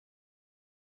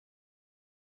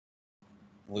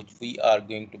which we are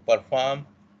going to perform.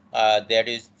 That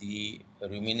is the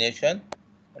rumination,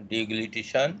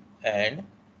 deglutition, and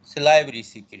salivary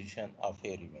secretion of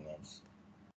a ruminants.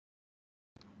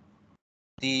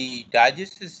 The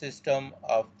digestive system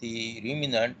of the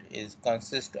ruminant is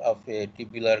consist of a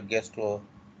tubular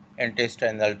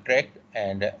gastrointestinal tract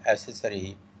and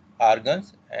accessory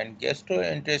organs, and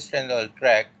gastrointestinal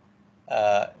tract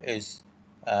is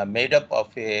made up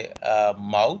of a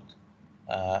mouth,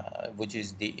 which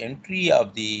is the entry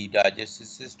of the digestive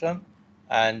system,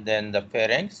 and then the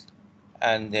pharynx,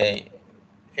 and it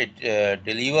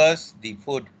delivers the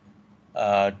food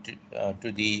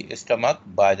to the stomach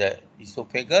by the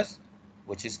esophagus,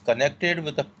 which is connected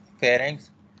with the pharynx,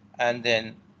 and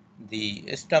then the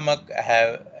stomach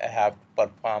have to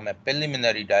perform a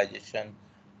preliminary digestion.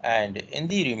 And in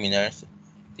the ruminants,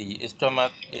 the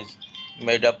stomach is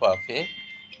made up of a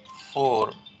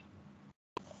four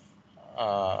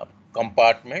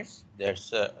compartments.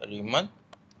 That's rumen,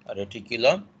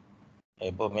 reticulum,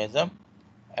 hypomesum,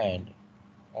 and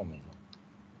omesum.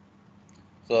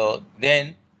 So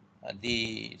then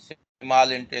the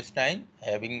small intestine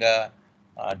having a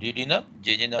duodenum,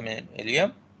 jejunum, and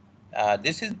ileum.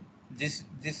 This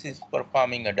is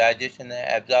performing a digestion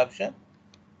and absorption.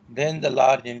 Then the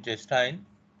large intestine,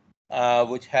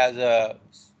 which has a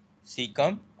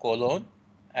cecum, colon,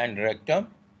 and rectum.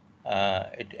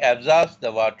 It absorbs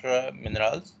the water,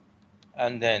 minerals,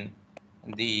 and then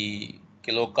the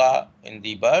cloaca in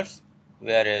the birds,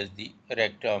 whereas the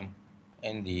rectum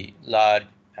in the large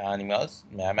animals,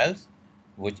 mammals,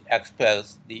 which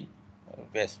expels the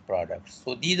waste products.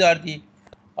 So these are the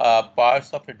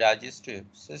parts of the digestive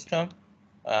system,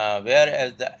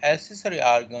 whereas the accessory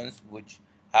organs which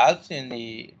helps in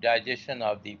the digestion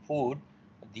of the food,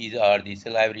 these are the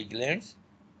salivary glands,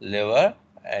 liver,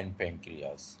 and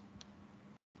pancreas.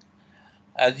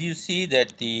 As you see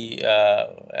that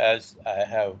as I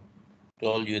have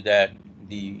told you that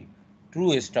the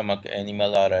true stomach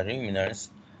animal or ruminants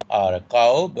are a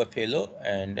cow, buffalo,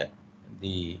 and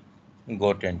the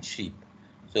goat and sheep.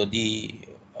 So the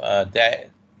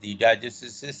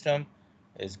digestive system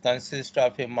is consist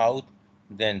of a mouth,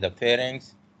 then the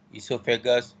pharynx,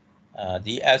 esophagus.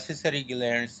 The accessory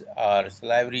glands are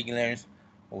salivary glands,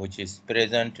 which is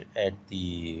present at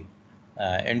the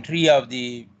entry of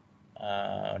the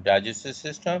digestive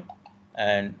system,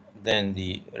 and then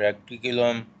the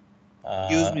reticulum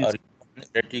Excuse me. or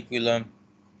reticulum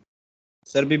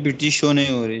sir भी पिटी show नहीं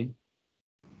हो रही.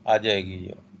 आ जाएगी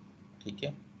ये, ठीक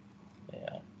है.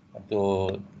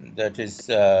 तो that is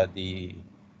the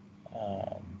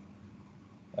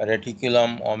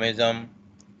reticulum, omesum,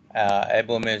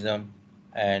 abomesum,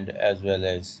 and as well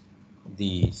as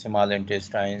the small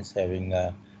intestines having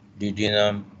a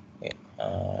duodenum,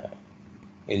 uh,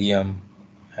 ileum,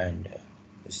 and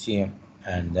ileum,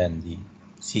 and then the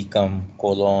cecum,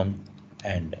 colon,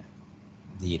 and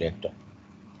the rectum.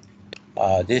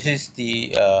 This is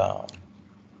the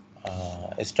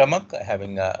stomach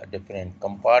having different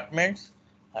compartments.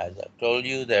 As I told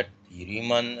you that the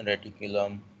rumen,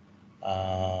 reticulum,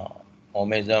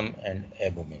 omesum, and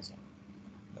abomesum.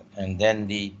 And then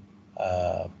the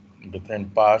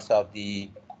different parts of the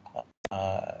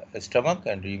stomach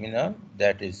and rumen,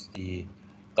 that is the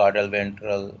caudal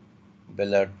ventral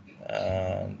blood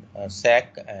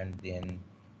sac, and then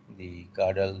the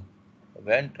caudal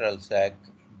ventral sac,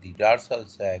 the dorsal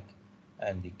sac,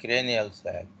 and the cranial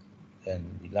sac,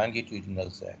 then the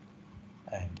longitudinal sac,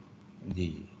 and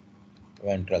the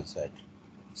ventral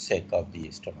sac of the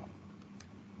stomach.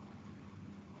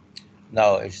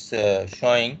 Now it's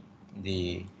showing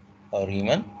the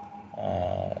rumen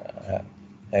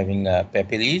having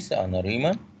papillae on the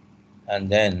rumen, and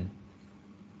then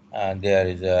there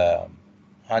is a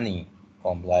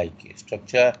honeycomb-like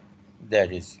structure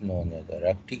that is known as the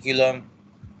reticulum.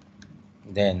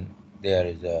 Then there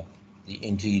is the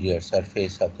interior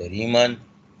surface of the rumen,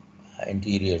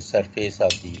 interior surface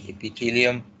of the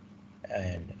epithelium,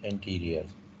 and interior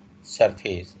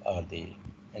surface or the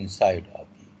inside of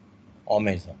the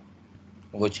omesum,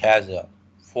 which has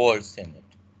folds in it.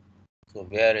 So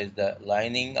where is the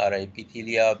lining or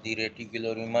epithelia of the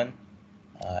reticular rumen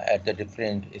at the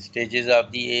different stages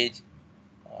of the age,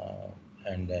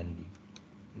 and then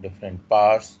the different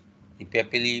parts. The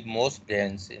papillae most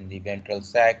dense in the ventral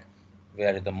sac,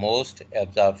 where the most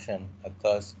absorption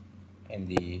occurs in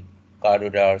the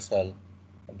caudodorsal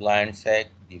blind sac,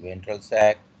 the ventral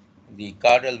sac, the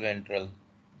caudal ventral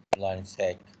blind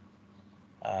sac.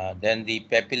 Then the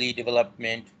papillae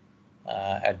development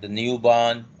at the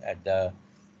newborn, at the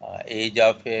age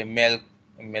of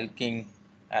milking,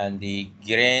 and the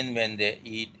grain when they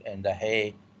eat, and the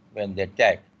hay when they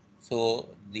tag. So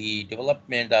the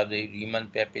development of the rumen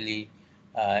papillae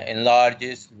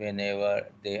enlarges whenever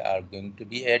they are going to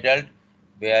be adult,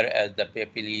 whereas the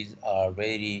papillae are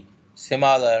very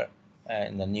similar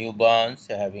in the newborns,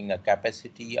 having a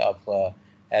capacity of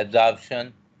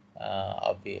absorption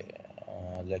of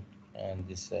like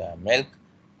this milk,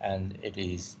 and it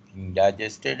is being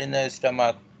digested in the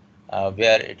stomach,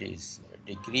 where it is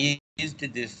decreased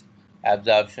this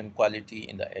absorption quality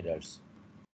in the adults.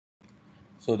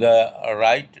 So the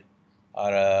right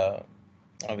or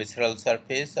visceral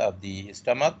surface of the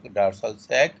stomach, dorsal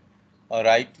sac,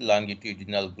 right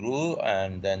longitudinal groove,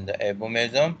 and then the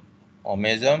abomasum,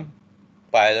 omesum,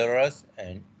 pylorus,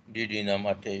 and duodenum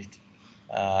attached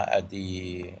at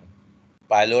the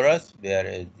pylorus,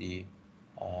 whereas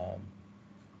um,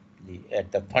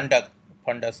 at the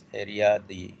fundus area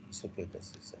the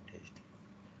esophagus is attached.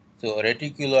 So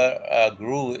reticular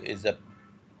groove is a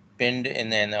pinned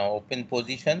in an open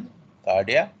position,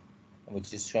 cardia,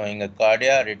 which is showing a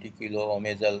cardia.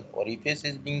 Reticulo-omasal orifice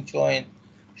is being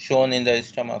shown in the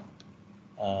stomach.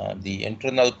 The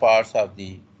internal parts of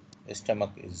the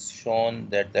stomach is shown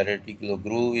that the reticular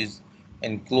groove is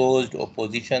enclosed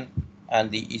position, and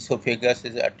the esophagus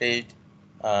is attached.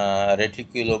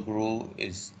 Reticular groove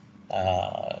is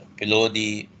below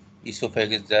the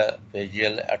esophagus, the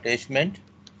vagal attachment,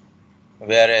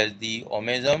 whereas the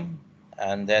omesum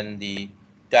and then the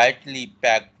tightly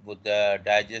packed with the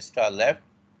digesta left,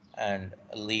 and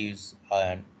leaves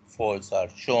and folds are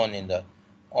shown in the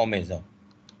omesum.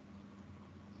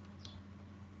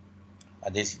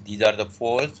 These are the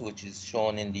folds which is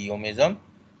shown in the omesum.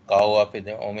 Cow of the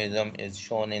omesum is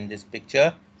shown in this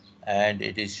picture, and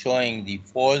it is showing the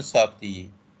folds of the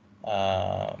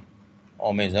uh,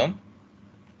 omesum.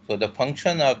 So the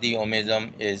function of the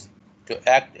omesum is to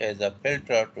act as a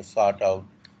filter to sort out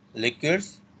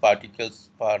liquids, particles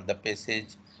for the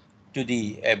passage to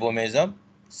the abomasum,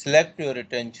 selective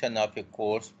retention of a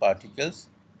coarse particles,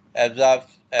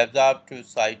 absorb to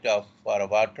site of for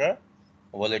water,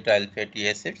 volatile fatty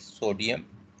acids, sodium,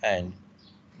 and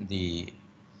the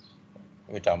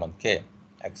vitamin K,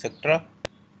 etc.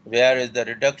 Whereas the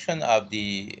reduction of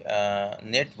the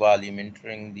net volume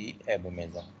entering the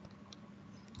abomasum.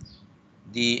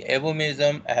 The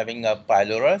abomasum having a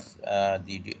pylorus,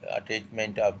 the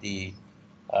attachment of the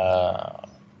uh,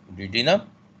 duodenum,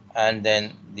 and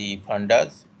then the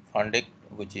fundic,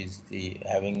 which is the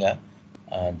having a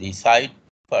the site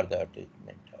for the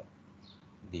attachment of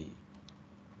the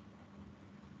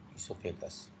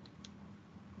esophagus.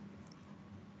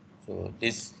 So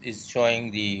this is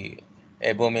showing the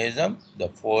abomasum, the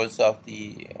folds of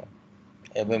the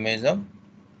abomasum,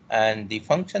 and the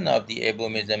function of the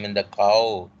abomasum in the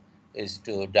cow is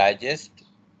to digest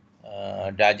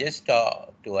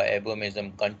to a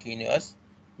abomasum continuous,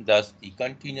 thus the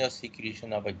continuous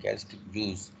secretion of a gastric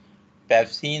juice,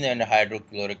 pepsin and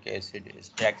hydrochloric acid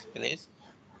takes place.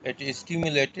 It is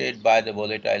stimulated by the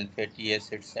volatile fatty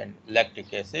acids and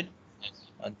lactic acid.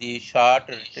 The short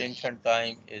retention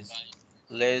time is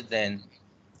less than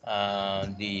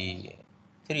the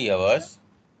 3 hours.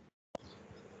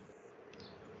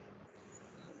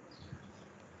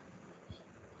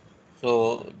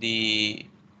 So the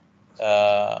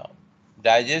uh,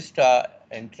 digesta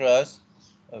enters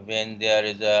when there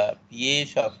is a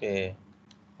pH of the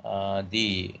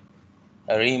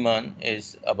rumen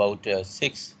is about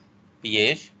 6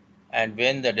 pH, and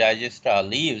when the digesta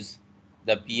leaves,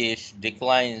 the pH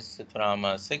declines from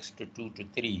 6 to 2 to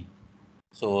 3.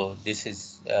 So this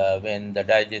is when the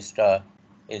digesta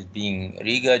is being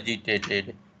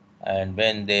regurgitated, and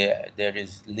when there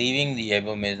is leaving the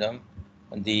abomasum,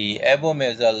 the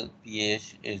abomasal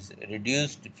pH is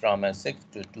reduced from a 6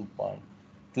 to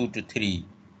 2.2 to 3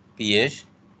 pH.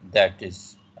 That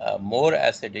is more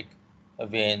acidic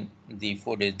when the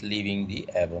food is leaving the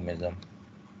abomasum.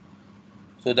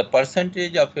 So the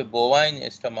percentage of a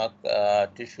bovine stomach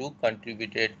tissue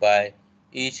contributed by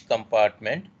each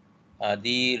compartment,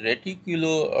 the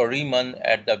reticulorumen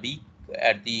at the week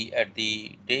at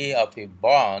the day of a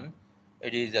born,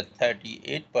 it is a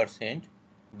 38%,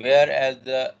 whereas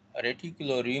the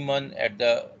reticulorumen at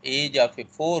the age of a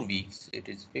 4 weeks, it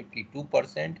is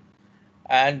 52%,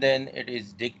 and then it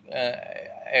is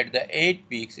at the 8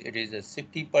 weeks it is a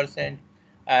 60%,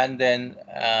 and then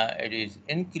it is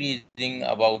increasing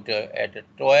about at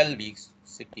 12 weeks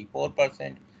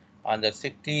 64%, on the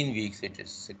 16 weeks it is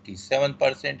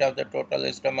 67% of the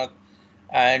total stomach,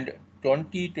 and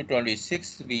 20 to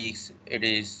 26 weeks it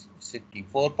is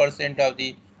 64% of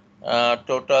the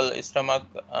total stomach.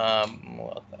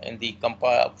 In the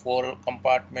four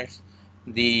compartments,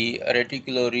 the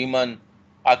reticulorumen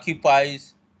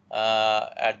occupies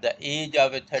At the age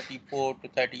of 34 to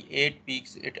 38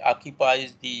 weeks, it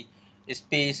occupies the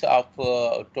space of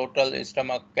total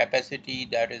stomach capacity,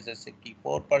 that is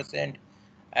 64%,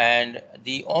 and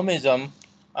the omism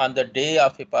on the day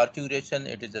of a parturition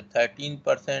it is a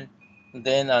 13%.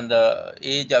 Then on the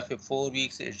age of a 4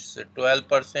 weeks it's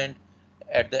 12%.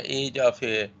 At the age of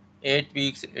a 8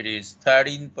 weeks it is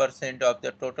 13% of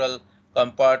the total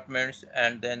compartments,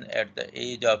 and then at the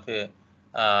age of a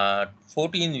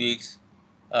 14 weeks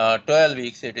 12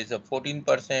 weeks it is a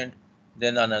 14%.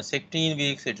 Then on a 16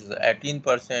 weeks it is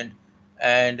 18%,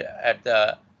 and at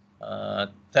the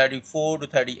 34 to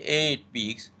 38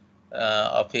 weeks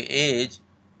of a age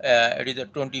it is a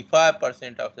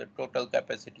 25% of the total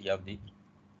capacity of the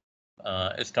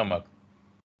stomach.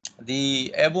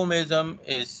 The abomasum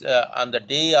is on the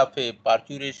day of a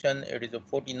parturition, it is a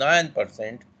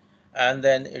 49%, and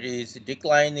then it is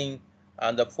declining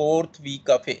on the 4th week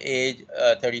of age,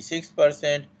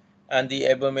 36%, and the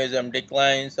abomasum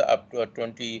declines up to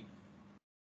 22%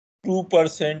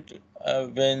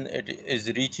 when it is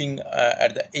reaching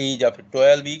at the age of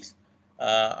 12 weeks.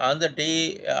 On the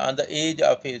age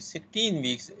of 16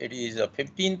 weeks, it is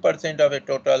 15% of a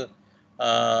total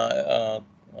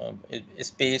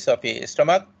space of a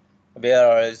stomach,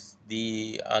 whereas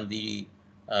on the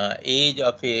age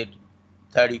of a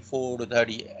 34 to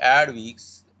 38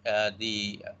 weeks,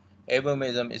 the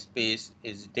abomasum space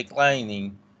is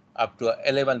declining up to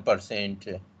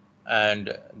 11%,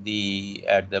 and the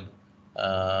at the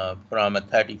from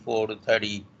 34 to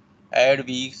 38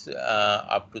 weeks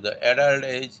up to the adult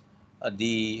age,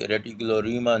 the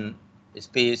reticulorumen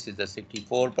space is a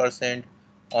 64%,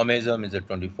 omasum is a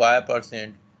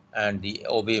 25%, and the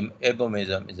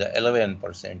abomasum is a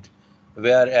 11%.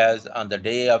 Whereas on the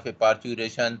day of a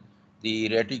parturition, the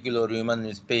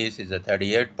reticulorumen space is a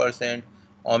 38%,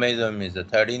 omasum is a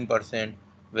 13%,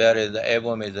 whereas the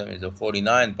abomasum is a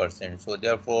 49%. So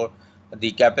therefore,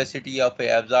 the capacity of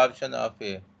absorption of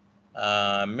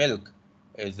milk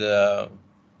is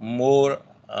more,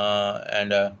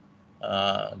 and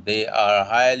they are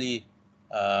highly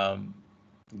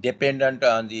dependent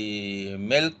on the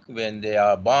milk when they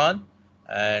are born,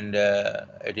 and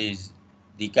it is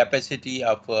the capacity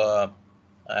of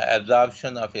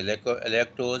absorption of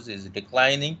lactose is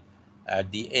declining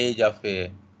at the age of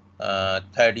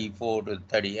 34 to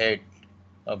 38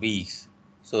 weeks.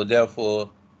 So therefore,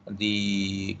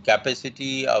 the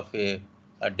capacity of a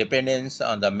dependence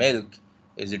on the milk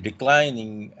is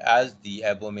declining as the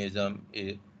abomasum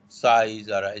size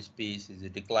or space is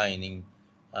declining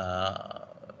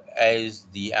as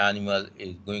the animal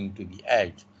is going to be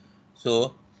aged.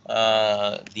 So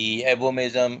the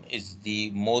abomasum is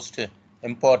the most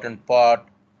important part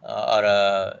or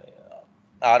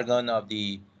organ of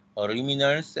the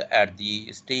ruminants at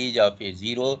the stage of a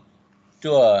 0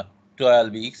 to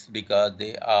 12 weeks, because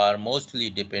they are mostly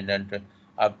dependent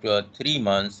up to 3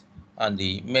 months on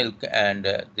the milk, and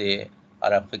they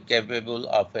are capable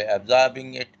of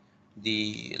absorbing it.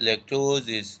 The lactose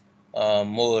is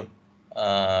more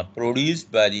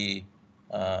produced by the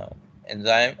uh,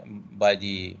 enzyme, by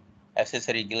the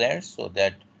accessory glands, so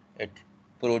that it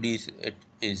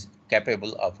is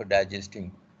capable of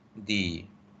digesting the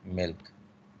milk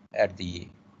at the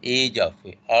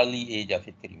early age of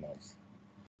 3 months.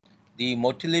 The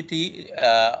motility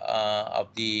of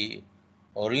the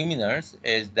ruminants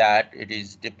is that it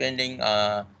is depending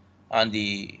on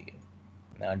the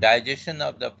digestion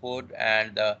of the food,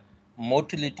 and the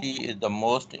motility is the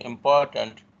most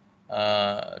important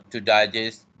to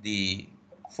digest the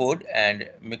food, and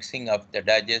mixing of the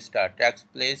digester takes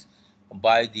place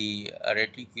by the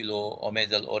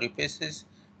reticulo-omasal orifices.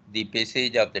 The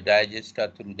passage of the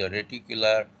digester through the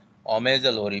reticular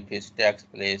omasal orifice takes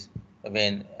place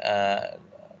when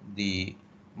the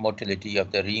motility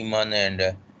of the rumen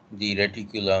and the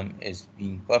reticulum is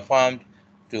being performed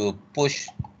to push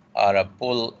or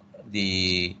pull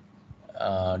the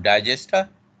digester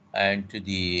and to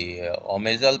the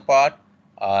omasal part,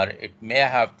 or it may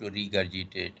have to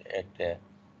regurgitate at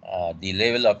the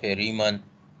level of a rumen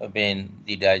when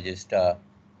the digester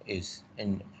is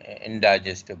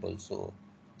indigestible. So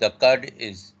the cud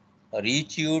is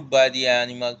rechewed by the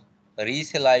animal,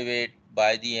 resalivated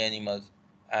by the animals,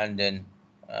 and then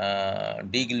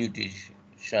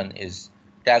deglutition is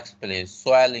takes place,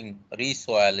 swelling,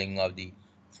 resoiling of the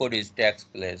food is takes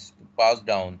place to pass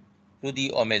down to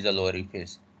the omasal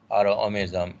orifice or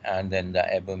omasum, and then the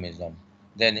abomasum.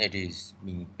 Then it is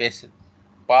being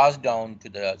passed down to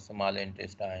the small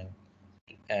intestine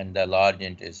and the large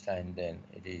intestine. Then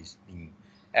it is being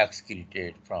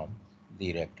excreted from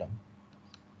the rectum.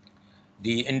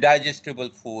 The indigestible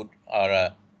food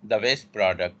are the waste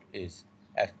product is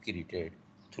excreted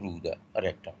through the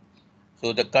rectum.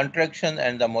 So the contraction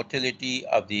and the motility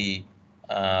of the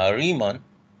rumen,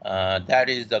 that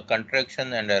is the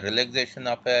contraction and the relaxation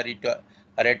of a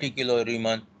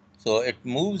reticulorumen. So it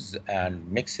moves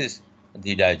and mixes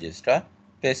the digesta.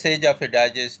 Passage of a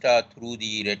digesta through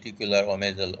the reticular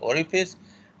omasal orifice.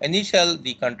 Initial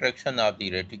the contraction of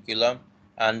the reticulum,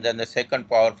 and then the second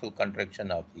powerful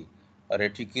contraction of the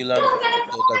reticulum.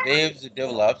 So the waves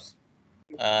develops,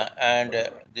 and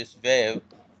this wave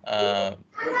uh,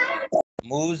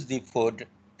 moves the foot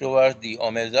towards the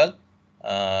omasal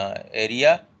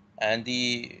area, and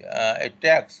it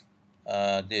takes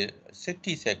the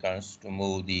 60 seconds to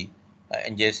move the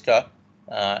ingesta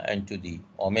into the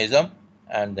omasum,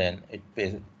 and then it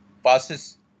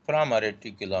passes from a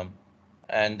reticulum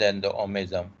and then the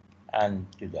omasum and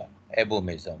to the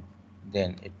abomasum.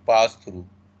 Then it passes through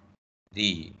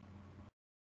the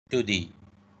to the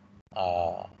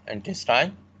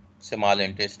intestine, small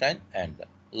intestine, and the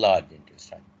large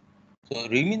intestine. So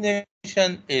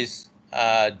rumination is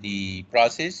the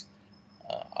process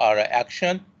or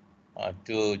action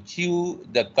to chew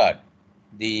the cud.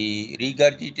 The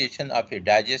regurgitation of a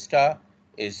digesta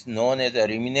is known as a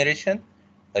rumination,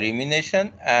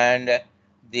 and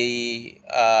the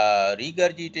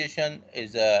regurgitation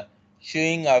is a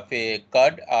chewing of a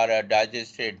cud or a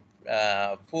digested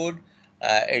food.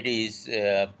 It is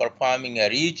performing a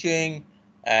rechewing,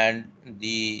 and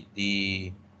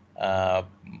the uh,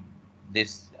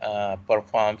 this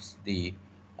performs the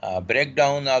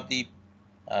breakdown of the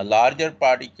larger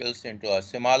particles into a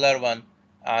smaller one,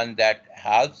 and that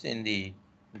helps in the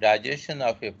digestion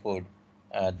of a food.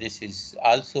 This is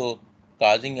also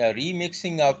causing a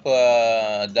remixing of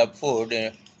the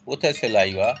food with a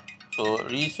saliva, so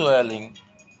reswelling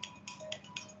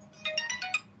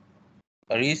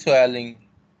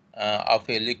of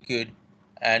a liquid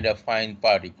and a fine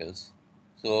particles.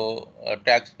 So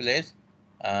takes place.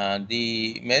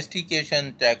 The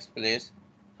mastication takes place.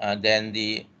 Then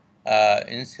the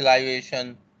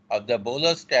insalivation of the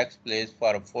bolus takes place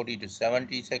for 40 to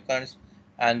 70 seconds,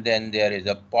 and then there is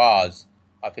a pause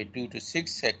of a 2 to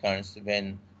 6 seconds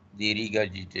when the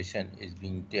regurgitation is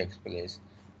being takes place.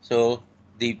 So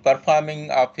the performing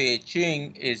of a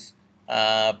chewing is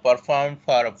performed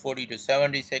for 40 to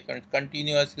 70 seconds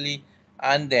continuously,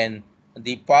 and then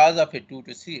the pause of a 2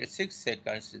 to 6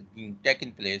 seconds is being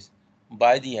taken place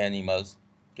by the animals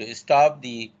to stop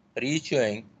the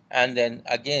re-chewing, and then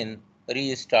again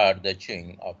restart the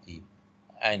chewing of the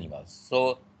animals.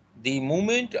 So the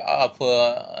movement of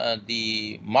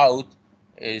the mouth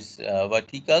is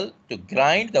vertical to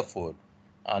grind the food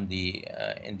on the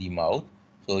in the mouth.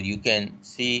 So you can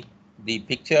see the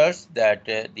pictures that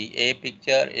the A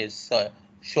picture is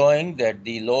showing that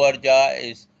the lower jaw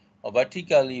is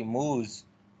vertically moves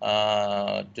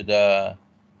to the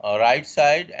right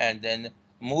side and then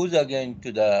moves again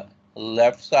to the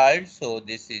left side. So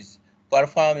this is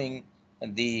performing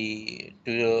the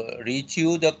to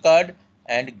rechew the cud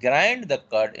and grind the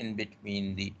cud in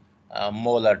between the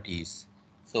molar teeth.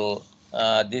 So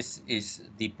this is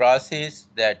the process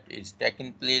that is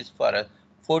taking place for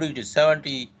 40 to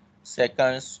 70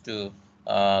 seconds to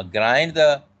grind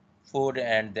the food,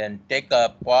 and then take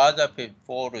a pause of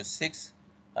 4 to 6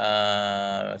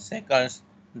 seconds,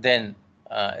 then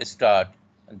start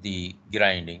the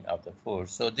grinding of the food.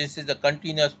 So this is a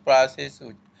continuous process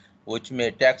which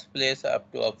may take place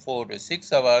up to 4 to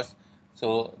 6 hours.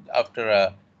 So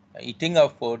after eating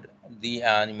of food, the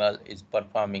animal is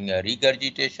performing a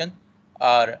regurgitation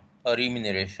or a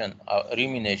rumination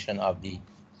of the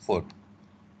food.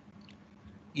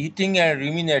 Eating and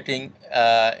ruminating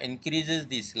increases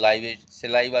the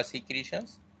saliva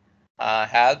secretions,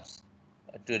 helps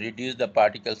to reduce the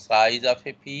particle size of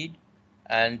a feed,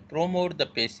 and promote the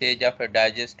passage of a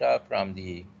digesta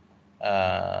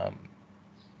um,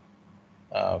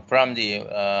 from the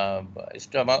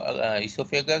stomach,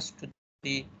 esophagus to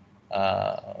the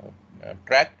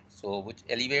tract, so which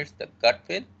elevates the gut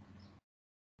fill.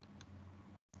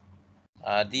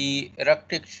 The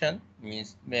eructation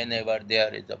means whenever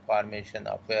there is a formation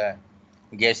of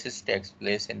gases takes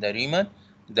place in the rumen,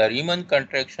 the rumen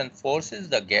contraction forces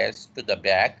the gas to the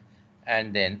back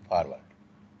and then forward.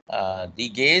 The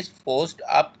gas forced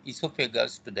up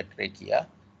esophagus to the trachea,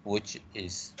 which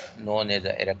is known as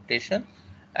the eructation,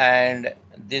 and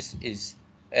this is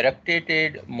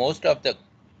eructated. Most of the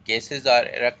gases are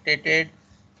eructated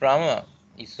from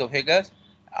esophagus,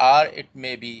 or it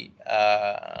may be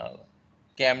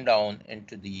came down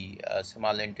into the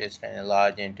small intestine and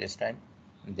large intestine.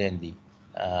 Then the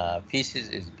feces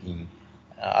is being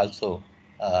also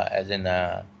as in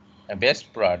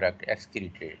waste product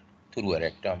excreted through a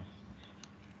rectum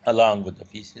along with the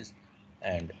feces,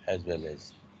 and as well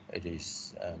as it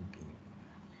is being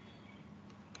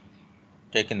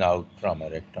taken out from a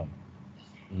rectum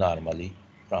normally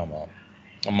from a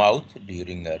mouth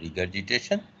during a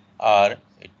regurgitation, or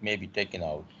it may be taken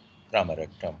out from a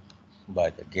rectum by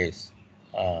the gas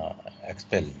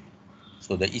expelling.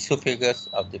 So the esophagus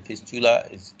of the fistula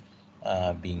is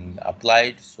being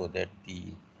applied so that the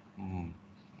mm,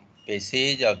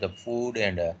 passage of the food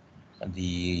and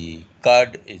the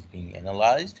cud is being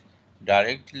analyzed,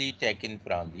 directly taken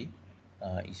from the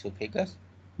esophagus,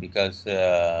 because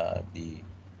the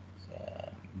uh,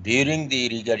 during the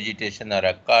regurgitation or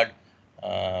a cud,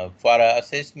 for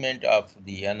assessment of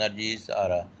the energies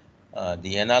or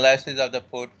the analysis of the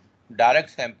food, direct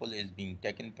sample is being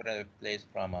taken place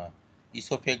from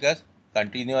esophagus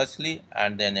continuously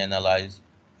and then analyzed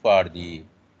for the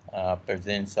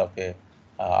presence of a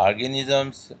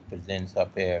organisms, presence of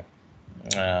a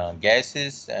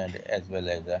gases, and as well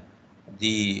as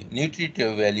the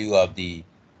nutritive value of the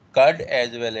cud,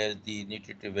 as well as the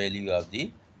nutritive value of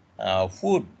the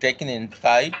food taken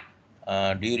inside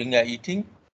during eating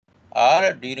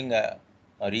or during a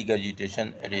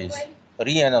regurgitation. It is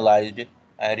reanalyzed,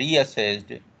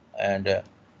 reassessed, and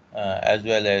as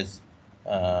well as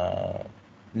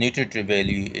nutritive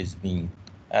value is being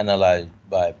analyzed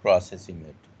by processing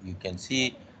it. You can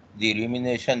see the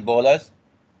rumination bolus,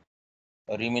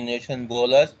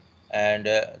 and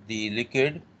the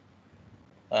liquid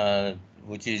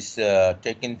which is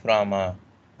taken from a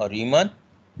rumen,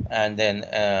 and then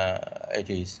it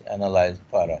is analyzed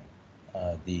for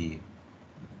the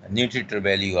nutritive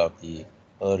value of the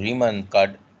rumen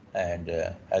cud, and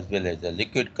as well as the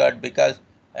liquid cud, because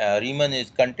rumen is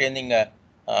containing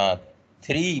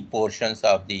three portions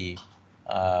of the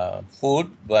food.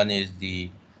 One is the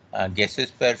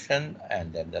gaseous portion,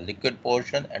 and then the liquid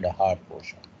portion, and a hard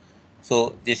portion.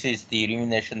 So this is the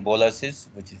rumination boluses,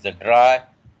 which is a dry,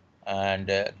 and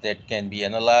that can be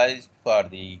analyzed for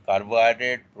the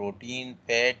carbohydrate, protein,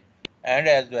 fat, and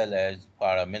as well as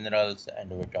for minerals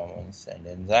and vitamins and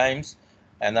enzymes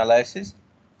analysis.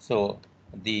 So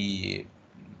the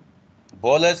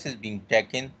bolus is being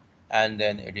taken, and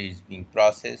then it is being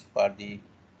processed for the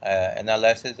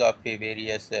analysis of the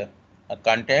various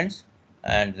contents,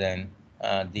 and then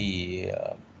the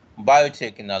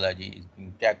biotechnology is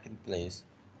being taken place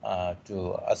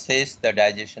to assess the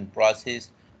digestion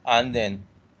process, and then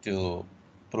to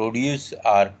produce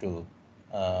or to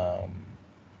um,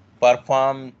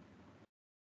 perform,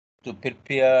 to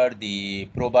prepare the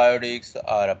probiotics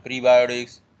or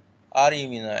prebiotics or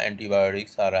even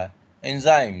antibiotics or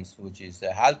enzymes, which is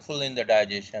helpful in the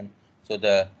digestion. So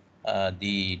the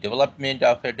development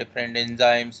of different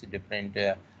enzymes, different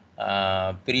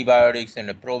prebiotics and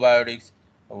probiotics,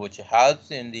 which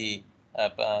helps in the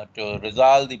to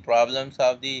resolve the problems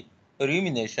of the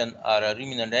rumination or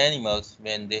ruminant animals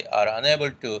when they are unable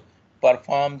to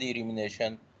perform the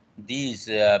rumination. These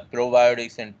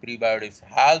probiotics and prebiotics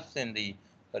helps in the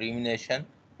rumination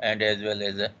and as well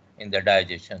as in the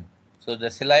digestion. So the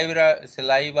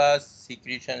saliva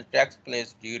secretion takes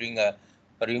place during a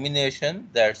rumination.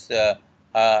 That's at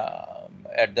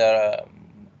the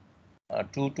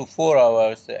 2 to 4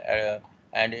 hours,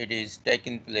 and it is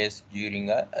taking place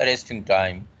during a resting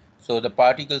time. So the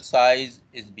particle size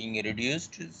is being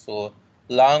reduced. So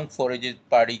long foraged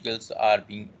particles are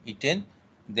being eaten.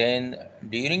 Then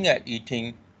during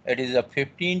eating, it is a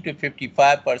 15 to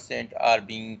 55% are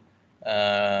being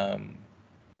um,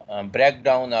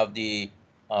 breakdown of the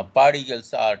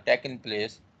particles are taken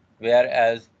place,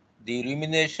 whereas the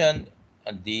rumination,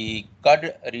 the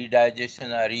cud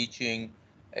redigestion or rechewing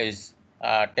is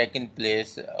taken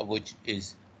place, which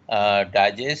is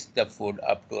digest the food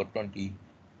up to 20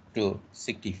 to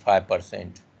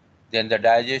 65%. Then the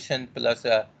digestion plus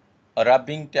a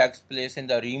rubbing takes place in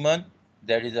the rumen,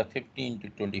 that is a 15 to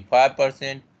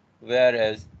 25%,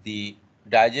 whereas the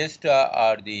digester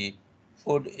or the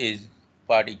food is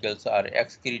particles are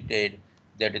excreted,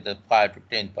 that is a 5 to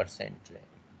 10%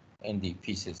 in the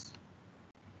feces.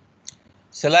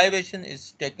 Salivation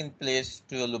is taking place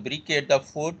to lubricate the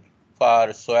food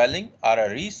for soiling or a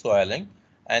resoiling,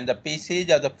 and the passage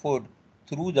of the food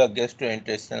through the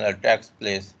gastrointestinal takes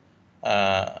place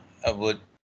with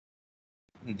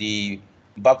the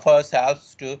buffers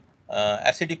helps to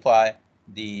acidify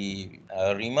the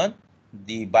rumen.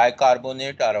 The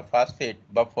bicarbonate or a phosphate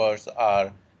buffers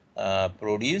are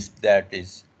produced, that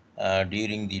is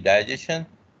during the digestion.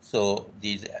 So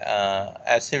these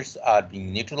acids are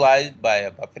being neutralized by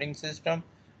a buffering system,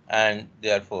 and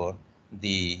therefore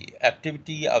the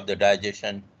activity of the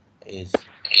digestion is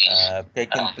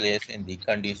taken place in the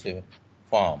conducive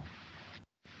form.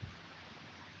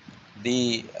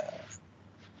 The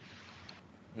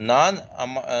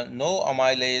no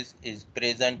amylase is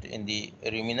present in the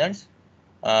ruminants.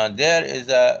 There is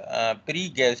a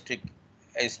pre-gastric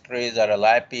esterase or a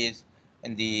lipase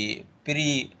in the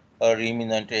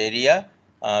pre-ruminant area,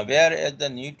 whereas the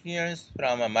nutrients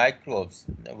from microbes,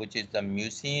 which is the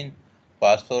mucin,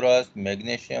 phosphorus,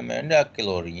 magnesium, and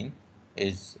chlorine,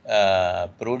 is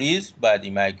produced by the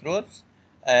microbes,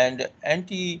 and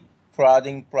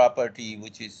anti-frothing property,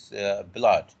 which is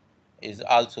blood, is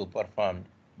also performed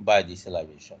by the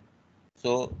salivation.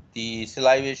 So the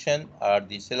salivation or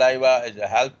the saliva is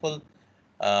helpful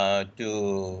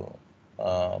to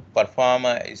perform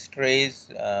esterase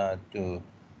to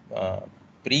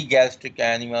pre-gastric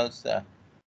animals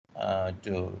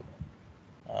to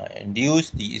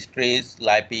induce the esterase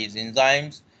lipase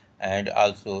enzymes, and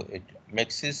also it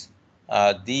mixes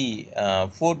the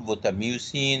food with the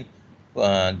mucin,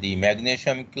 the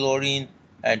magnesium chlorine,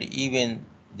 and even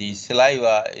the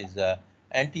saliva is a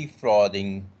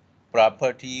anti-frothing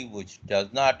property which does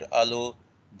not allow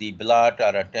the blood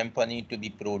or a tympani to be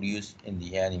produced in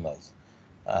the animals.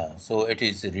 So it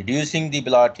is reducing the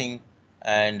blotting,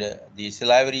 and the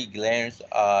salivary glands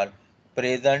are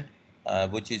present,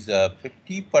 which is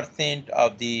 50%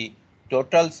 of the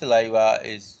total saliva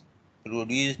is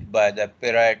produced by the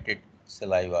parotid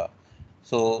saliva.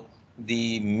 So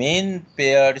the main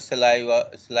paired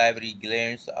salivary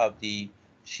glands of the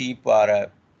sheep are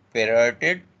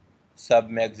parotid,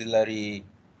 submaxillary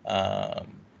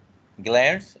um,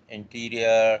 glands,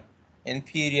 inferior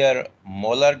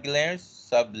molar glands,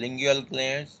 sublingual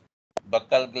glands,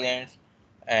 buccal glands,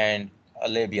 and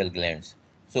labial glands.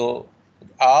 So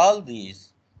all these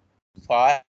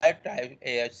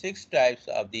six types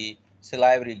of the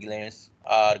salivary glands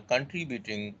are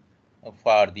contributing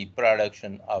for the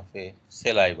production of a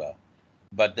saliva.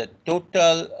 But the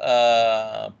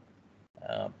uh,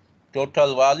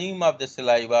 total volume of the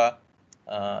saliva,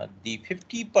 the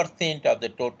 50% of the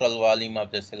total volume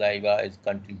of the saliva is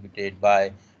contributed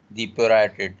by the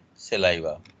parotid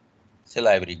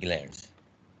salivary glands.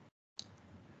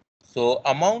 So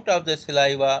amount of the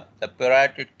saliva, the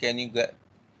parotid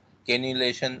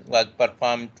cannulation was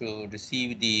performed to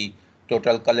receive the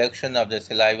total collection of the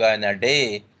saliva in a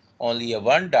day. Only a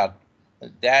one duct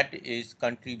that is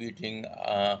contributing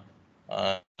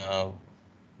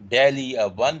daily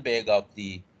one bag of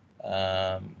the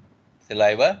um,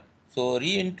 saliva. So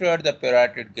re-enter the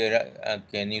parotid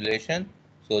cannulation.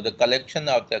 So the collection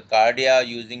of the cardia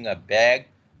using a bag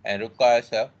and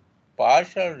requires a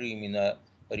partial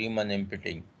rumen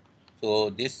emptying.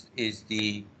 So this is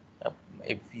the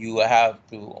if you have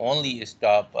to only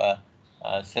stop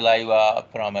saliva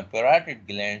from a parotid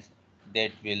gland,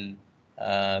 that will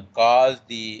cause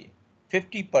the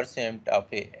 50% of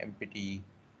a empty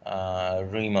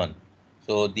rumen.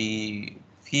 So the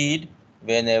feed,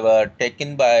 whenever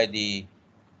taken by the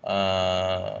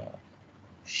uh,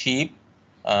 sheep,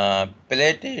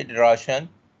 pelleted ration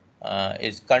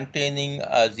is containing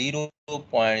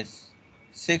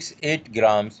 0.68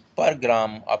 grams per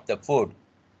gram of the food,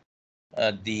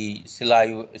 the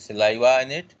saliva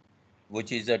in it,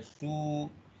 which is a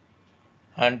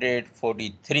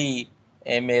 243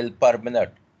 ml per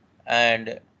minute,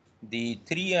 and the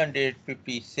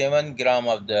 357 gram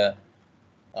of the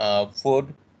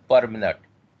food per minute.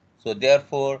 So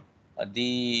therefore,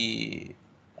 the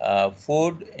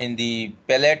food in the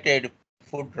pelleted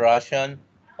food ration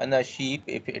in a sheep,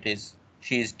 if it is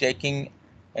she is taking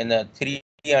in a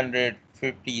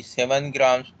 357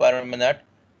 grams per minute,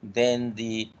 then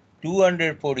the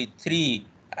 243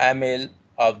 ml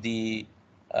of the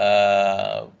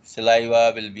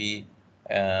saliva will be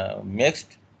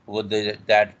mixed with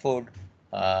that food,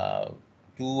 uh,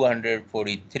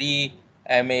 243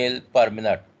 ml per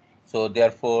minute. So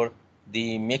therefore,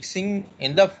 the mixing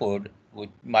in the food, which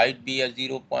might be a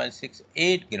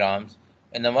 0.68 grams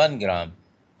in a 1 gram.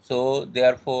 So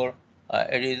therefore,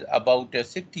 it is about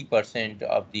 60%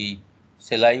 of the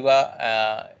saliva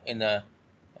uh,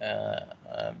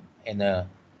 um, in a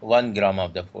 1 gram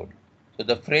of the food. So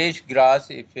the fresh grass,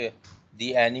 if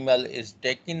the animal is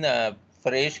taking a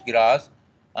fresh grass,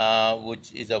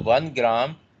 which is a 1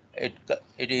 gram, it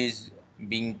is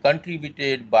being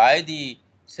contributed by the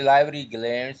salivary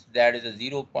glands, that is a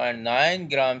 0.9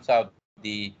 grams of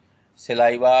the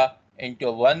saliva into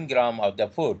 1 gram of the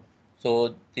food.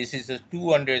 So this is a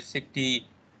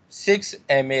 266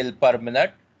 ml per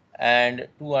minute, and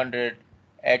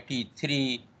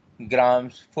 283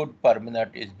 grams food per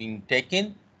minute is being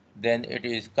taken. Then it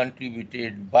is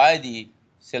contributed by the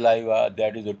saliva,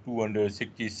 that is a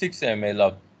 266 ml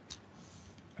of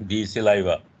the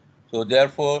saliva. So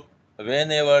therefore,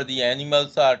 whenever the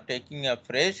animals are taking a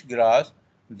fresh grass,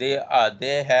 they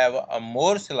have a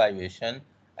more salivation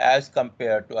as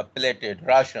compared to a plated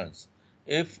rations.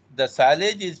 If the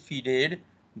silage is feeded,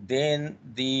 then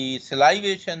the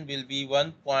salivation will be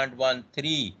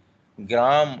 1.13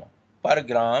 gram per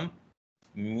gram,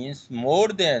 means more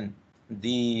than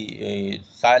the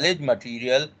silage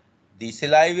material. The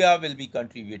saliva will be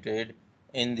contributed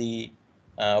in the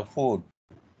food.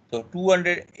 So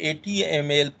 280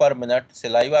 ml per minute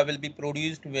saliva will be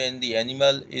produced when the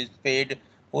animal is fed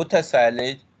with a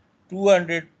silage.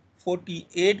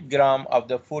 248 gram of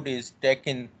the food is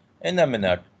taken in a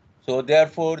minute. So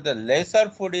therefore, the lesser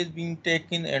food is being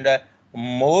taken and a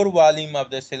more volume of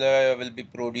the saliva will be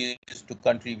produced to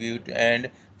contribute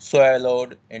and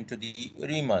swallowed into the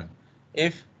rumen.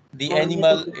 If the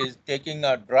animal is taking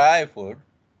a dry food,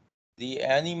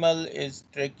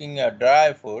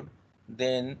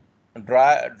 then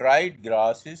dried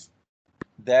grasses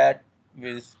that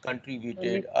is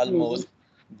contributed almost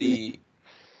the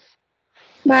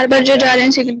बार बार जो जा that रहे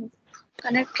is हैं signal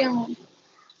connect क्या हो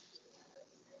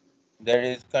that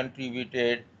is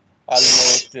contributed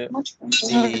almost the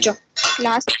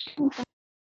last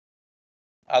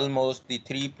almost the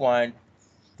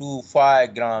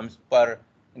 3.25 grams per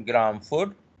gram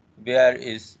food, where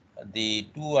is the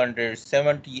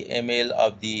 270 ml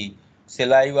of the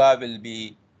saliva will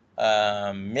be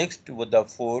mixed with the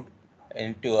food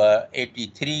into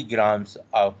 83 grams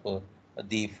of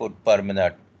the food per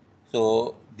minute.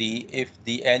 So if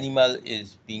the animal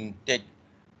is being feeded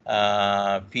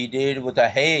with a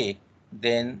hay,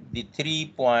 then the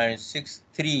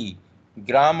 3.63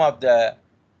 gram of the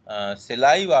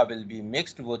saliva will be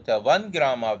mixed with 1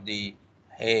 gram of the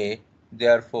hay.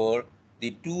 Therefore,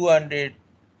 the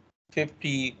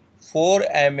 254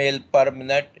 ml per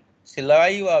minute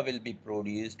saliva will be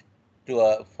produced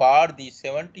for the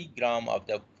 70 gram of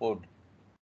the food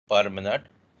per minute.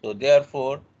 So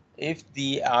therefore, if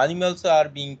the animals are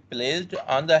being placed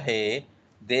on the hay,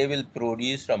 they will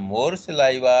produce some more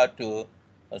saliva to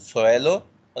swallow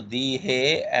the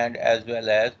hay, and as well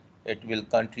as it will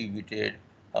contribute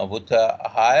with a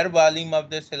higher volume of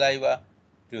the saliva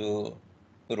to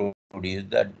produce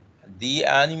that. The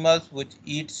animals which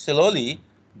eat slowly,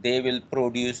 they will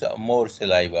produce more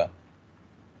saliva.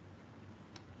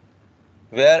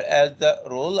 Whereas the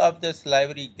role of the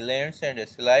salivary glands and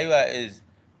saliva is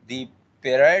the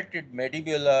parotid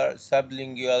mandibular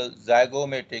sublingual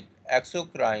zygomatic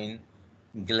exocrine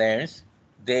glands.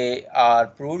 They are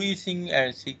producing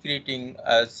and secreting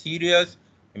a serious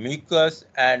mucus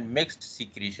and mixed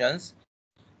secretions,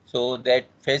 so that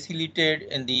facilitate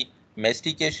in the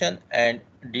mastication and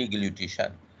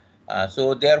deglutition.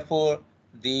 So therefore,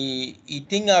 the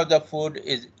eating of the food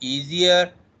is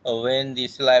easier when the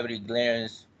salivary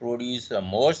glands produce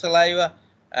more saliva,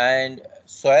 and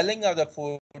swallowing of the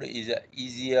food is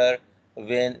easier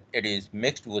when it is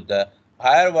mixed with the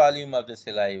higher volume of the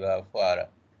saliva for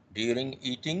during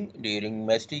eating, during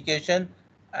mastication,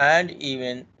 and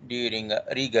even during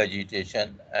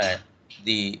regurgitation. And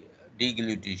the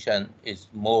deglutition is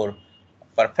more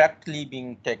perfectly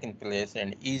being taken place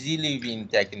and easily being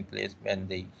taken place when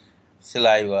the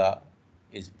saliva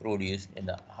is produced in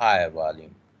a higher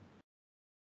volume.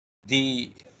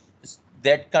 The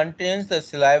that contains the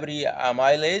salivary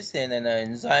amylase and an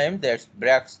enzyme that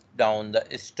breaks down the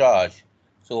starch.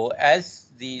 So as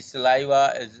the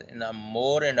saliva is in a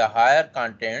more and a higher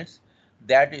contents,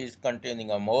 that is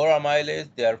containing a more amylase,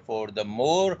 therefore the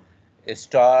more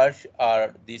starch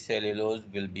or the cellulose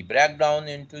will be break down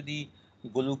into the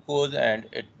glucose, and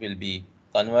it will be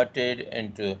converted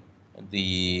into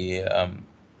the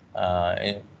uh,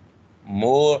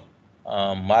 more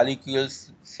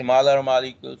molecules, smaller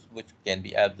molecules, which can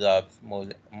be absorbed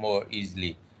more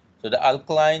easily. So the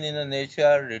alkaline in the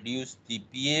nature reduce the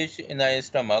pH in the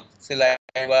stomach.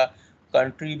 Saliva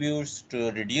contributes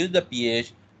to reduce the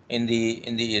pH in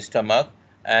the stomach,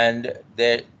 and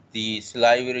the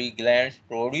salivary glands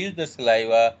produce the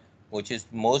saliva, which is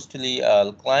mostly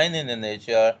alkaline in the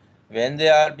nature. When they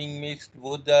are being mixed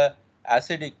with the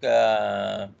acidic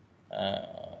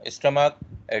stomach,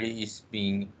 it is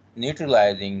being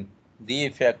neutralizing the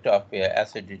effect of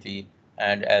acidity,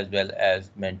 and as well as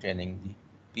maintaining the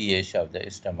pH of the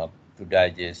stomach to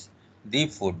digest the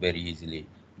food very easily.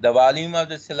 The volume of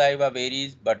the saliva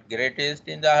varies, but greatest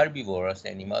in the herbivorous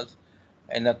animals.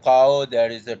 In a cow, there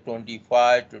is a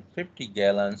 25 to 50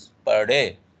 gallons per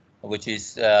day, which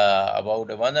is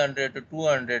about 100 to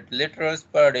 200 liters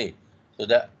per day. So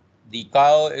the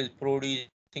cow is producing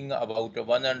producing about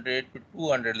 100 to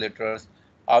 200 liters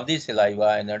of the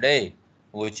saliva in a day,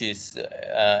 which is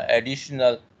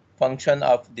additional function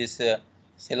of this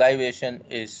salivation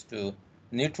is to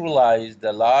neutralize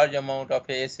the large amount of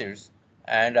acids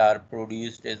and are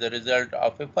produced as a result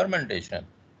of a fermentation.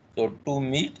 So to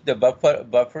meet the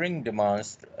buffering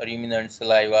demands, ruminant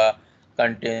saliva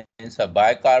contains a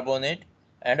bicarbonate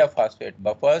and a phosphate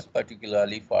buffers,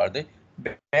 particularly for the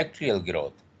bacterial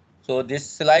growth. So this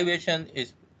salivation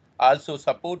is also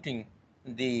supporting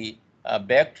the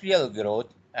bacterial growth,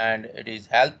 and it is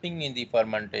helping in the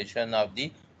fermentation of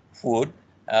the food,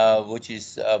 which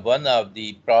is one of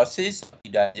the process of the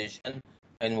digestion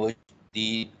in which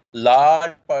the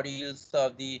large particles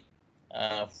of the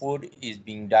food is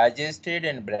being digested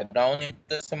and break down into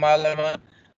the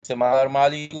smaller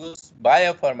molecules by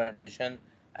a fermentation,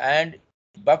 and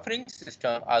the buffering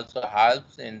system also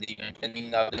helps in the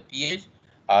maintaining of the pH,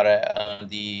 or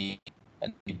the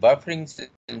buffering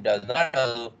system does not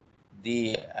allow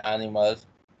the animals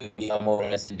to be a more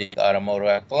acidic or a more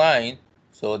alkaline.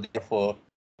 So therefore,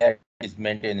 that is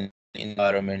maintaining the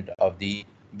environment of the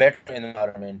better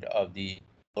environment of the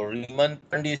human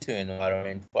conducive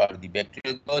environment for the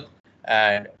bacterial growth,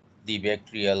 and the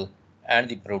bacterial and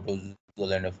the protozoal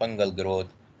and fungal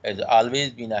growth has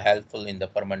always been a helpful in the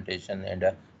fermentation and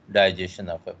digestion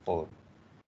of a food.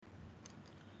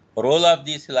 Role of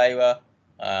the saliva,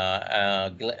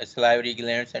 salivary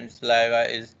glands and saliva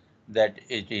is that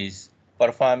it is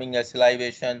performing a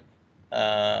salivation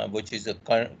which is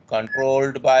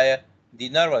controlled by the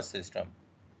nervous system.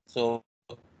 So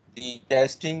the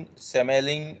tasting,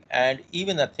 smelling, and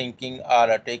even a thinking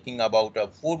are taking about a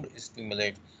food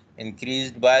stimulate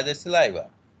increased by the saliva.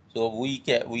 So we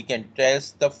can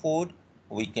taste the food,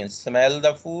 we can smell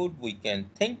the food, we can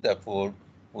think the food,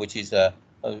 which is a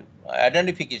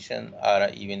identification or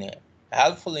even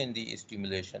helpful in the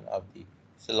stimulation of the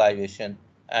salivation,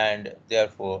 and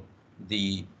therefore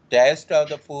the taste of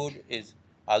the food is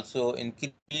also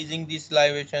increasing the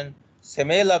salivation,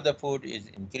 smell of the food is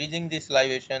increasing the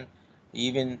salivation,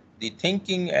 even the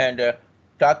thinking and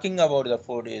talking about the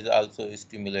food is also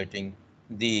stimulating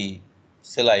the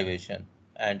salivation,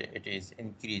 and it is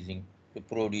increasing to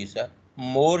produce a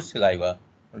more saliva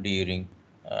during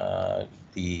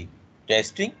the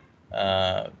testing,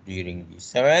 during the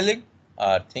smelling,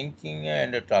 or thinking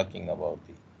and talking about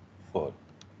the food.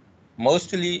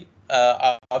 Mostly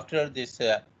after this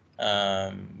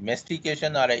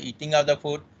mastication or eating of the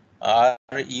food, or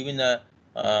even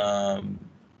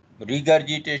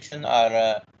regurgitation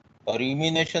or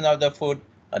rumination of the food,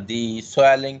 the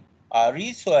swelling or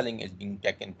re-swelling is being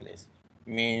taken place.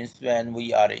 Means when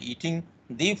we are eating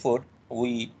the food,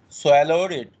 we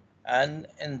swallowed it, and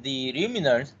in the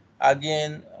ruminants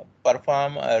again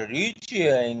perform a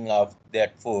re-chewing of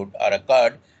that food or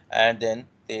occurred, and then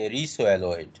they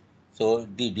re-swallow it. So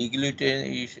the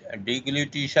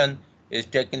deglutition is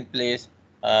taking place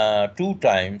two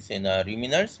times in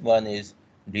ruminants. One is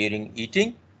during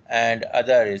eating, and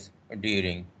other is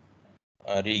during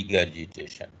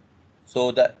regurgitation.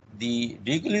 So the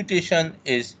deglutition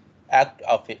is act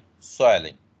of a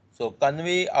swelling. So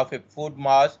convey of a food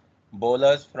mass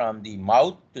bolus from the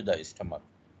mouth to the stomach.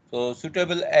 So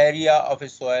suitable area of a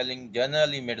swelling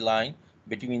generally midline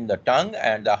between the tongue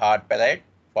and the hard palate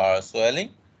for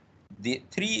swelling. The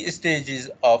three stages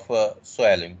of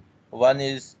swelling. One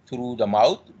is through the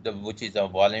mouth, which is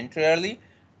voluntarily,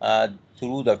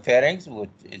 through the pharynx, which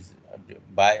is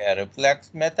by a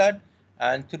reflex method,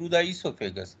 and through the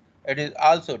esophagus. It is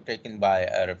also taken by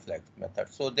a reflex method.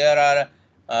 So there are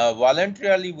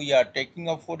voluntarily we are taking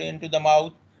a food into the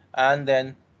mouth, and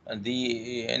then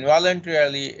the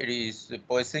involuntarily it is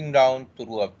passing down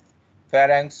through a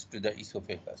pharynx to the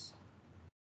esophagus.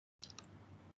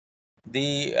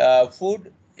 The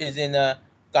food is in a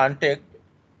contact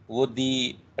with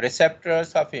the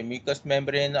receptors of a mucous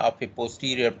membrane of a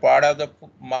posterior part of the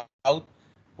mouth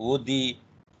with the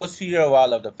posterior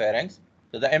wall of the pharynx.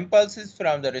 So the impulses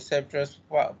from the receptors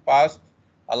pass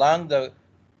along the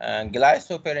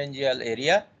glissopharyngeal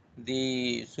area,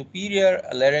 the superior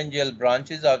laryngeal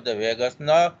branches of the vagus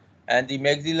nerve, and the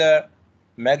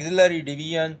maxillary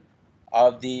division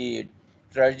of the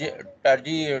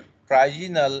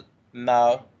trigeminal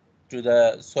nerve to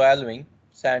the swallowing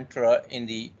center in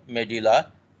the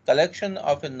medulla. Collection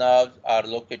of nerves are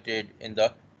located in the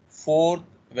fourth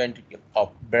ventricle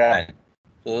of brain.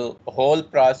 So the whole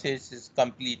process is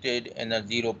completed in a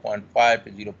 0.5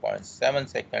 to 0.7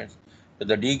 seconds. So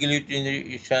the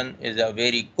deglutition is a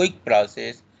very quick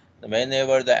process.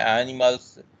 Whenever the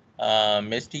animals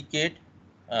masticate,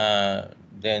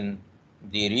 then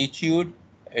they rechewed,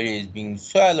 it is being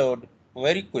swallowed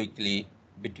very quickly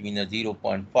between a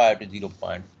 0.5 to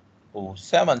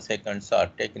 0.07 seconds are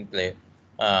taken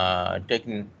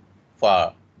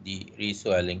for the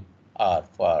resoiling or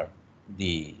for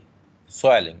the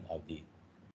soiling of the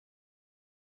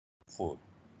food.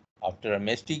 After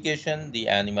mastication, the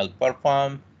animal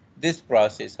perform this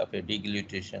process of a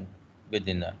deglutition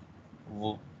within a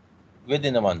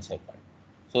within a 1 second.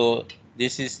 So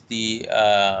this is the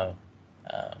uh,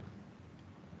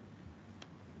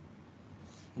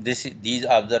 these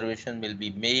observations will be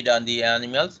made on the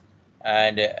animals,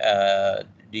 and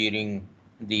during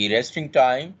the resting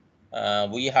time,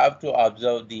 we have to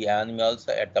observe the animals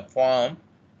at the farm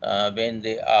when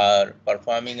they are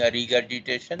performing a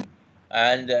regurgitation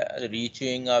and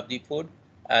rechewing of the food,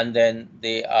 and then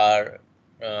they are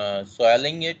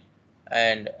swallowing it,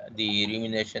 and the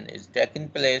rumination is taking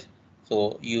place.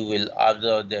 So you will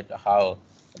observe that how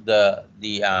the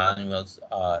animals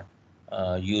are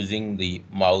using the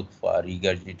mouth for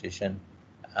regurgitation,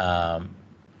 um,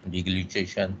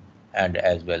 deglutition, and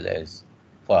as well as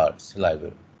for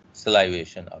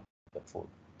salivation of the food.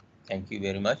 Thank you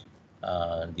very much.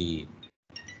 The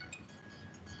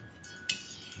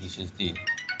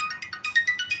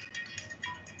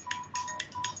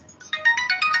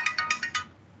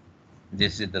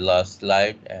this is the last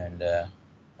slide, and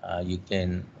you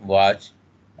can watch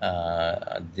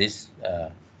this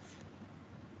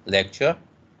lecture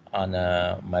on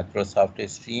a Microsoft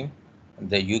Stream.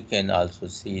 You can also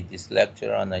see this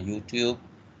lecture on a YouTube,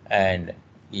 and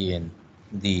even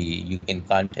you can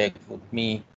contact with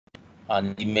me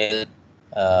on email,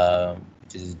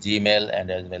 which is Gmail,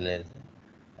 and as well as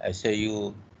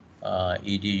SAU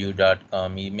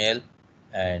edu.com email,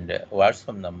 and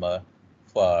WhatsApp number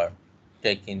for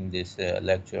taking these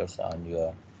lectures on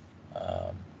your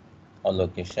uh,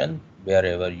 location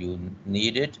wherever you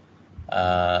need it.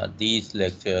 These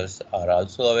lectures are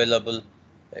also available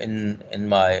in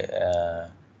my uh,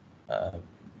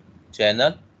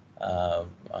 channel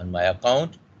on my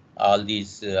account. All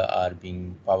these are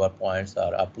being PowerPoints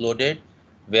are uploaded,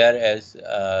 whereas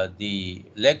the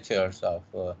lectures of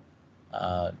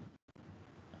uh,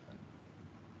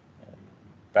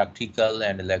 practical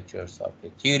and lectures of the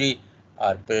theory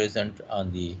are present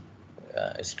on the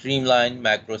Streamline,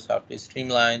 Microsoft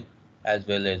Streamline, as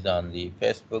well as on the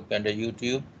Facebook and the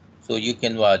YouTube. So you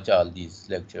can watch all these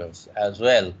lectures as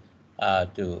well.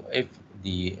 To if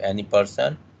any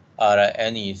person or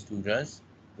any students,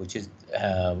 which is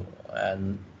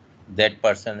and that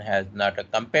person has not a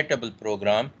compatible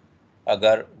program,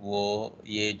 अगर वो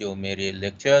ये जो मेरे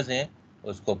lectures हैं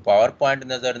उसको power point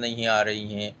नज़र नहीं आ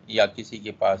रही हैं, या किसी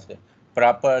के पास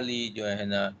प्रॉपरली जो है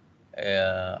ना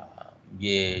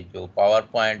ये जो पावर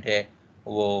पॉइंट है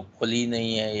वो खुली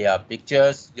नहीं है, या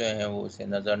पिक्चर्स जो हैं वो उसे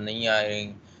नज़र नहीं आ रही,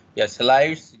 या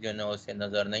स्लाइड्स जो है उसे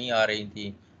नज़र नहीं आ रही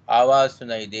थी, आवाज़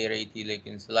सुनाई दे रही थी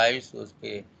लेकिन स्लाइड्स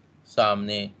उसके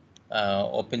सामने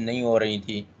ओपन नहीं हो रही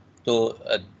थी, तो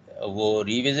वो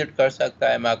रिविज़िट कर सकता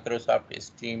है माइक्रोसॉफ्ट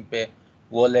स्ट्रीम पे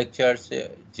वो लेक्चर्स,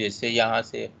 जैसे यहाँ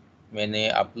से मैंने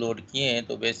अपलोड किए हैं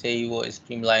तो वैसे ही वो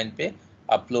स्ट्रीमलाइन पे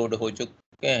अपलोड हो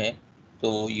चुके हैं।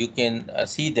 तो you can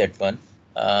see that one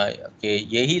कि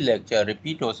यही लेक्चर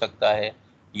रिपीट हो सकता है,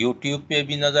 यूट्यूब पे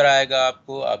भी नज़र आएगा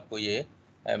आपको ये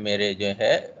मेरे जो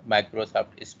है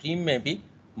माइक्रोसॉफ्ट स्ट्रीम में भी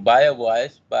bye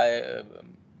voice bye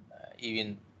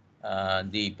even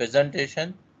the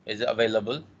presentation is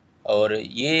available. और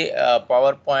ये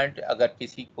पावर पॉइंट अगर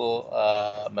किसी को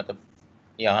मतलब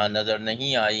यहाँ नज़र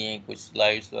नहीं आई हैं कुछ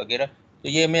स्लाइड्स वगैरह, तो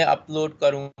ये मैं अपलोड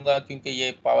करूँगा, क्योंकि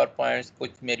ये पावर पॉइंट्स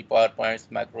कुछ मेरी पावर पॉइंट्स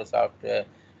माइक्रोसॉफ्ट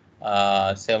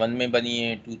 7 में बनी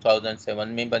है, 2007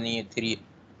 में बनी है,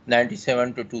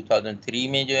 97 to 2003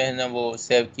 में जो है ना वो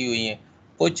सेव की हुई हैं,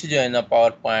 कुछ जो है ना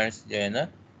पावर पॉइंट्स जो है ना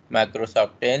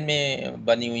माइक्रोसॉफ्ट 10 में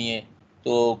बनी हुई हैं,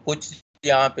 तो कुछ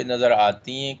यहाँ पे नज़र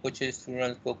आती हैं कुछ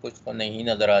स्टूडेंट्स को, कुछ को नहीं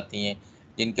नज़र आती हैं।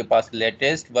 जिनके पास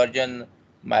लेटेस्ट वर्जन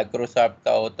माइक्रोसॉफ्ट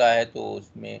का होता है तो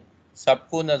उसमें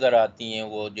सबको नज़र आती हैं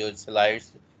वो जो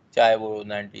स्लाइड्स, चाहे वो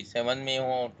 97 में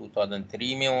हो,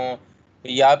 2003 में हो,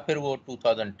 या फिर वो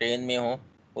 2010 में हो,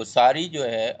 वो सारी जो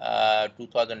है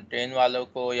 2010 वालों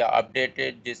को या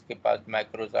अपडेटेड जिसके पास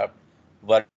माइक्रोसॉफ्ट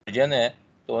वर्जन है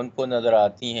तो उनको नज़र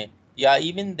आती हैं, या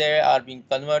even they are being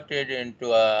converted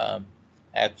into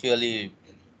actually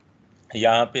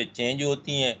यहाँ पे चेंज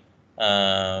होती हैं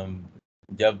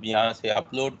जब यहाँ से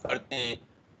अपलोड करते हैं,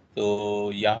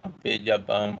 तो यहाँ पे जब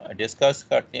हम डिस्कस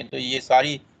करते हैं तो ये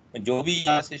सारी जो भी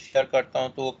यहाँ से शेयर करता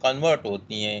हूँ तो वो कन्वर्ट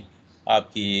होती हैं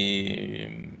आपकी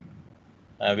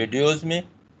वीडियोस में,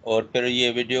 और फिर ये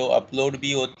वीडियो अपलोड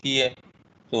भी होती है,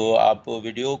 तो आप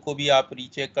वीडियो को भी आप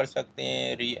रीचेक कर सकते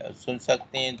हैं, सुन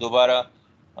सकते हैं दोबारा,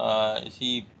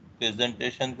 اسی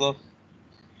پریزنٹیشن کو،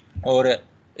 اور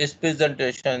اس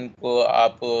پریزنٹیشن کو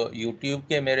آپ یوٹیوب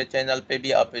کے میرے چینل پہ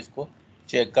بھی آپ اس کو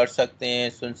چیک کر سکتے ہیں،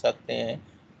 سن سکتے ہیں.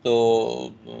 تو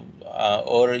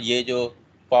اور یہ جو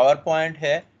پاور پوائنٹ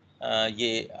ہے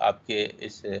یہ آپ کے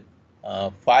اس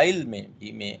فائل میں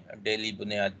بھی میں ڈیلی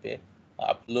بنیاد پہ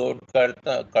اپلوڈ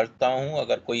کرتا ہوں.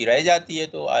 اگر کوئی رہ جاتی ہے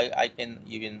تو I can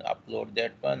even upload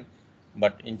that one.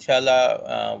 But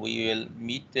inshallah we will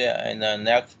meet in the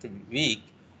next week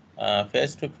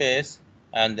face to face,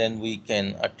 and then we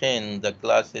can attend the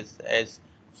classes as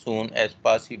soon as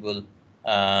possible.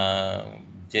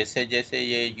 جیسے جیسے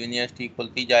یہ یونیورسٹی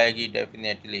کھلتی جائے گی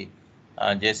ڈیفینیٹلی،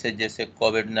 جیسے جیسے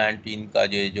COVID-19 کا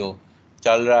جو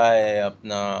چل رہا ہے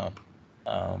اپنا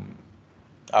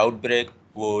آؤٹ بریک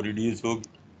وہ ریڈیوس ہوگی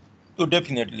تو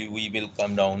definitely we will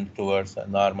come down towards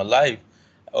normal life.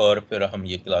 اور پھر ہم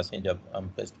یہ کلاسیں جب ہم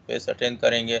فیس ٹو فیس اٹینڈ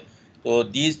کریں گے تو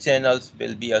these channels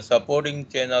will be a supporting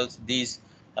channels.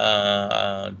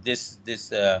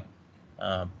 This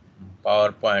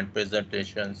PowerPoint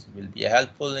presentations will be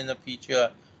helpful in the future,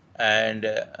 and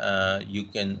you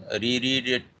can reread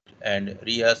it and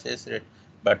reassess it.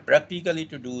 But practically,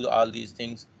 to do all these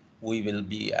things, we will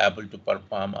be able to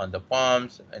perform on the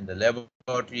farms and the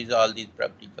laboratories. All these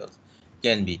practicals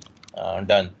can be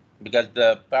done, because the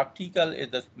practical is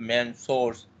the main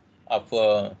source of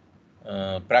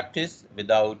practice.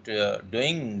 Without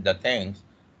doing the things,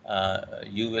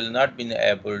 you will not be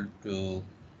able to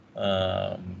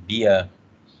be a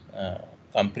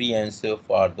comprehensive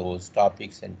for those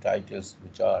topics and titles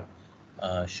which are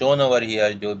shown over here.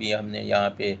 جو بھی ہم نے یہاں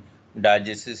پہ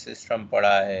digestive system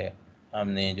پڑھا ہے، ہم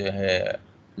نے جو ہے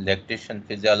لیکٹیشن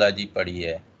فزیالوجی پڑھی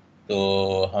ہے، تو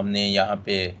ہم نے یہاں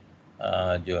پہ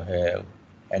جو ہے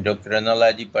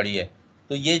اینڈوکرینالوجی پڑھی ہے.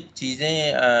 تو یہ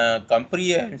چیزیں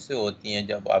کمپریہینس سے ہوتی ہیں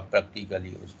جب آپ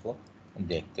پریکٹیکلی اس کو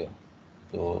دیکھتے ہو.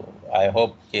 تو آئی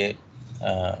ہوپ کہ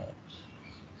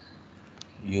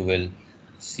you will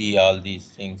see all these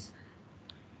things